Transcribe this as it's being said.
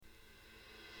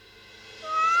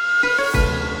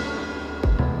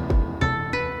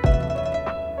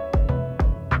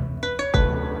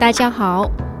大家好，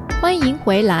欢迎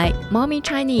回来 Mommy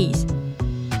Chinese。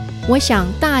 我想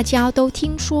大家都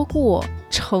听说过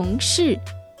城市，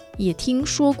也听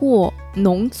说过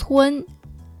农村。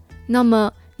那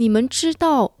么你们知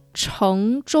道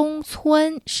城中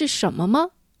村是什么吗？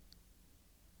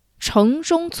城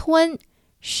中村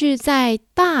是在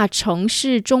大城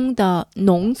市中的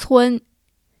农村，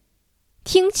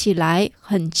听起来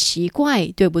很奇怪，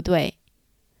对不对？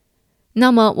那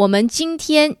么我们今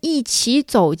天一起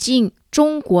走进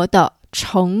中国的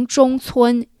城中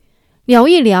村，聊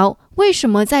一聊为什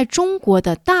么在中国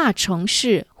的大城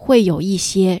市会有一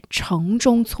些城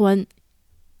中村。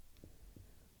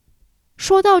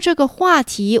说到这个话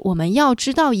题，我们要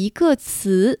知道一个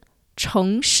词，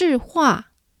城市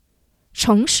化。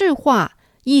城市化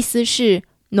意思是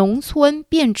农村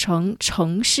变成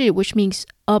城市 which means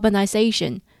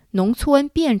urbanization， 农村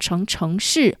变成城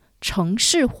市，城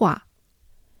市化。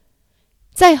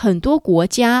在很多国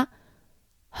家，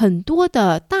很多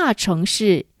的大城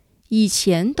市以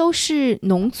前都是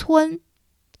农村，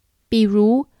比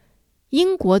如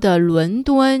英国的伦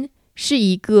敦是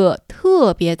一个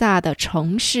特别大的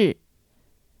城市，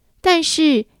但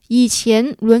是以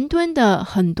前伦敦的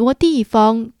很多地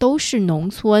方都是农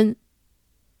村。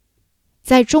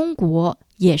在中国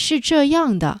也是这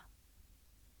样的。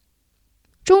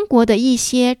中国的一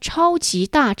些超级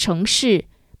大城市，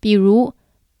比如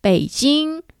北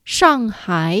京、上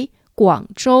海、广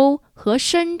州和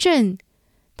深圳，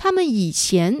他们以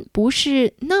前不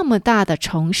是那么大的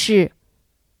城市，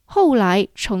后来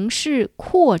城市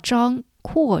扩张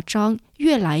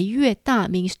越来越大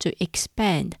means to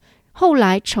expand， 后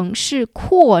来城市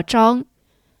扩张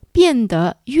变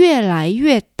得越来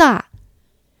越大，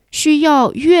需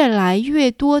要越来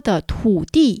越多的土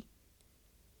地。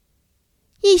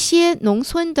一些农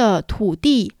村的土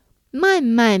地慢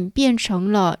慢变成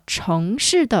了城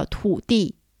市的土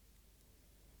地。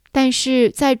但是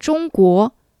在中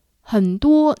国，很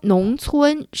多农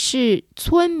村是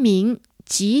村民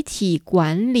集体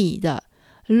管理的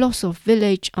Lots of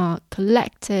villages are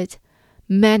collected,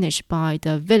 managed by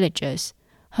the villagers。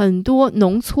 很多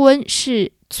农村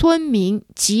是村民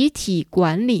集体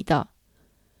管理的，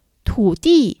土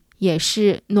地也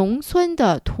是农村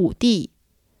的土地。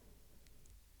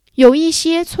有一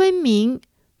些村民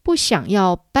不想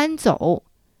要搬走，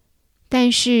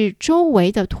但是周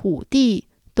围的土地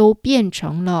都变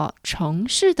成了城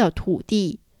市的土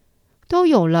地，都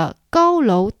有了高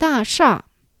楼大厦。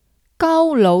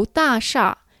高楼大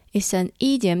厦 is an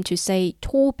idiom to say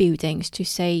tall buildings, to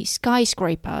say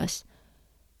skyscrapers。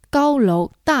 高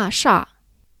楼大厦。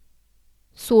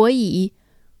所以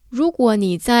如果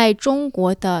你在中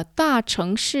国的大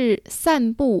城市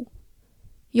散步，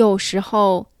有时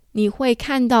候你会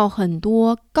看到很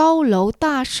多高楼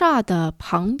大厦的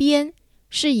旁边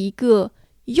是一个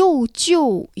又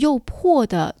旧又破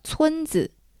的村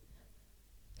子。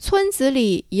村子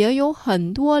里也有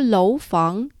很多楼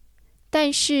房，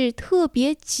但是特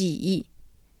别挤，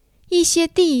一些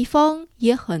地方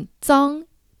也很脏，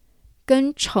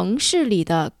跟城市里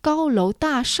的高楼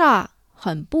大厦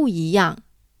很不一样。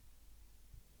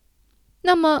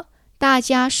那么大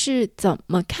家是怎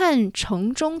么看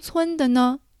城中村的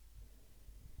呢？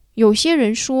有些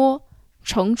人说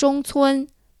城中村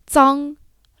脏、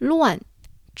乱、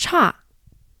差，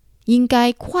应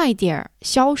该快点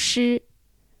消失。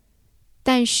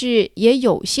但是也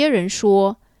有些人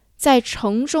说，在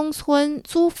城中村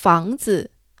租房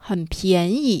子很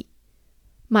便宜，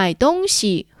买东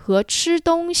西和吃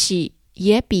东西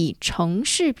也比城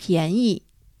市便宜。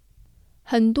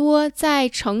很多在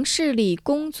城市里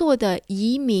工作的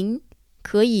移民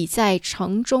可以在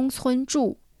城中村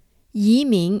住。移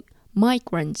民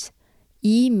migrants，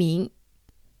 移民。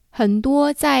很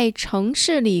多在城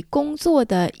市里工作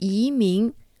的移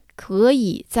民可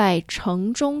以在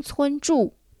城中村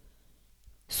住，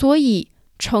所以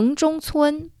城中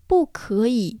村不可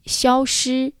以消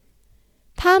失，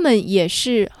他们也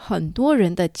是很多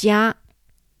人的家。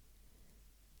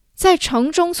在城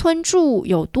中村住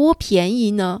有多便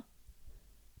宜呢？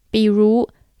比如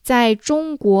在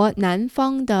中国南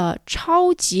方的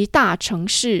超级大城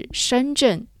市深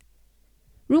圳，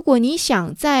如果你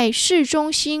想在市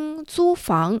中心租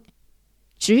房，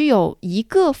只有一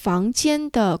个房间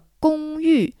的公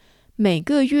寓，每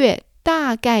个月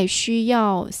大概需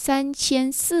要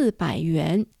3400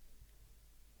元。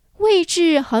位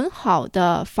置很好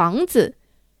的房子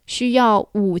需要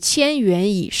5000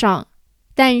元以上。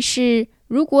但是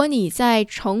如果你在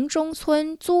城中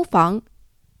村租房，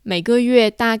每个月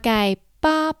大概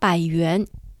800元，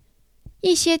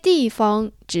一些地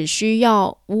方只需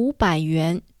要500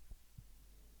元。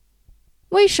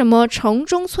为什么城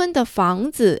中村的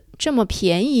房子这么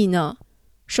便宜呢？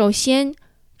首先，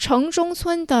城中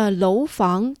村的楼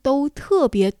房都特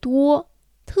别多，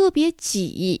特别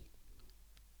挤。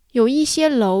有一些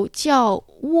楼叫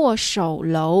握手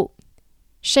楼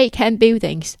shake hand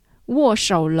buildings 握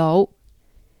手楼，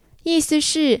意思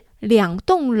是两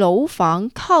栋楼房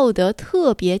靠得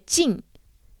特别近，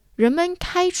人们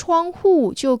开窗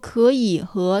户就可以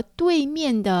和对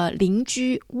面的邻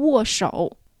居握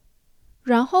手。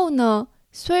然后呢，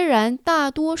虽然大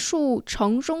多数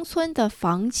城中村的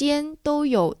房间都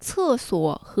有厕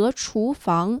所和厨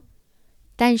房，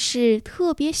但是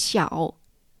特别小，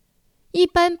一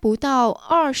般不到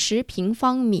20平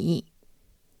方米。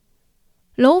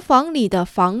楼房里的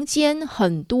房间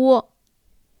很多，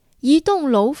一栋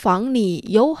楼房里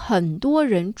有很多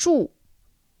人住。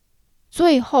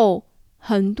最后，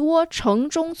很多城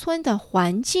中村的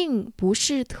环境不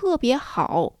是特别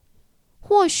好，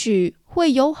或许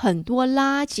会有很多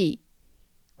垃圾，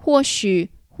或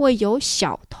许会有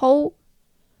小偷，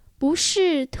不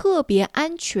是特别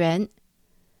安全。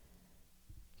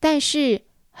但是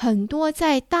很多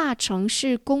在大城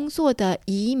市工作的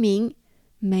移民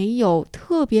没有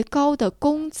特别高的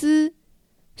工资，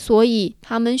所以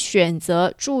他们选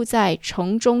择住在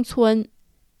城中村。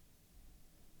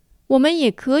我们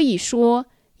也可以说，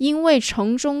因为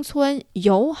城中村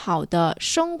友好的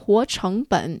生活成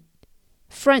本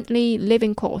friendly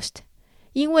living cost，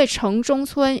 因为城中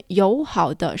村友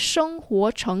好的生活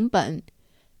成本，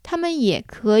他们也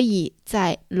可以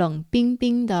在冷冰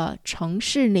冰的城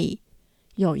市里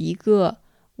有一个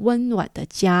温暖的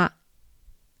家。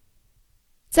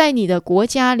在你的国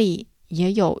家里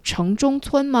也有城中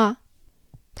村吗？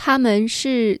他们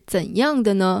是怎样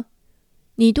的呢？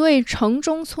你对城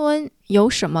中村有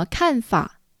什么看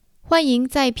法？欢迎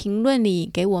在评论里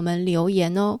给我们留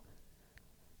言哦。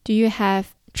Do you have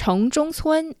城中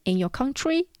村 in your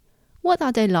country? What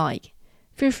are they like?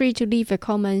 Feel free to leave your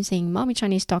comments in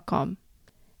mommychinese.com.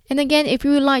 And again, if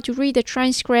you would like to read the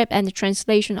transcript and the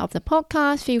translation of the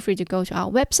podcast, feel free to go to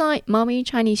our website,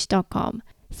 mommychinese.com.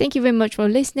 Thank you very much for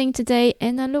listening today,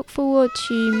 and I look forward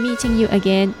to meeting you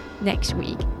again next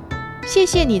week. 谢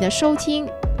谢你的收听，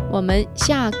我们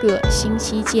下个星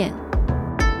期见。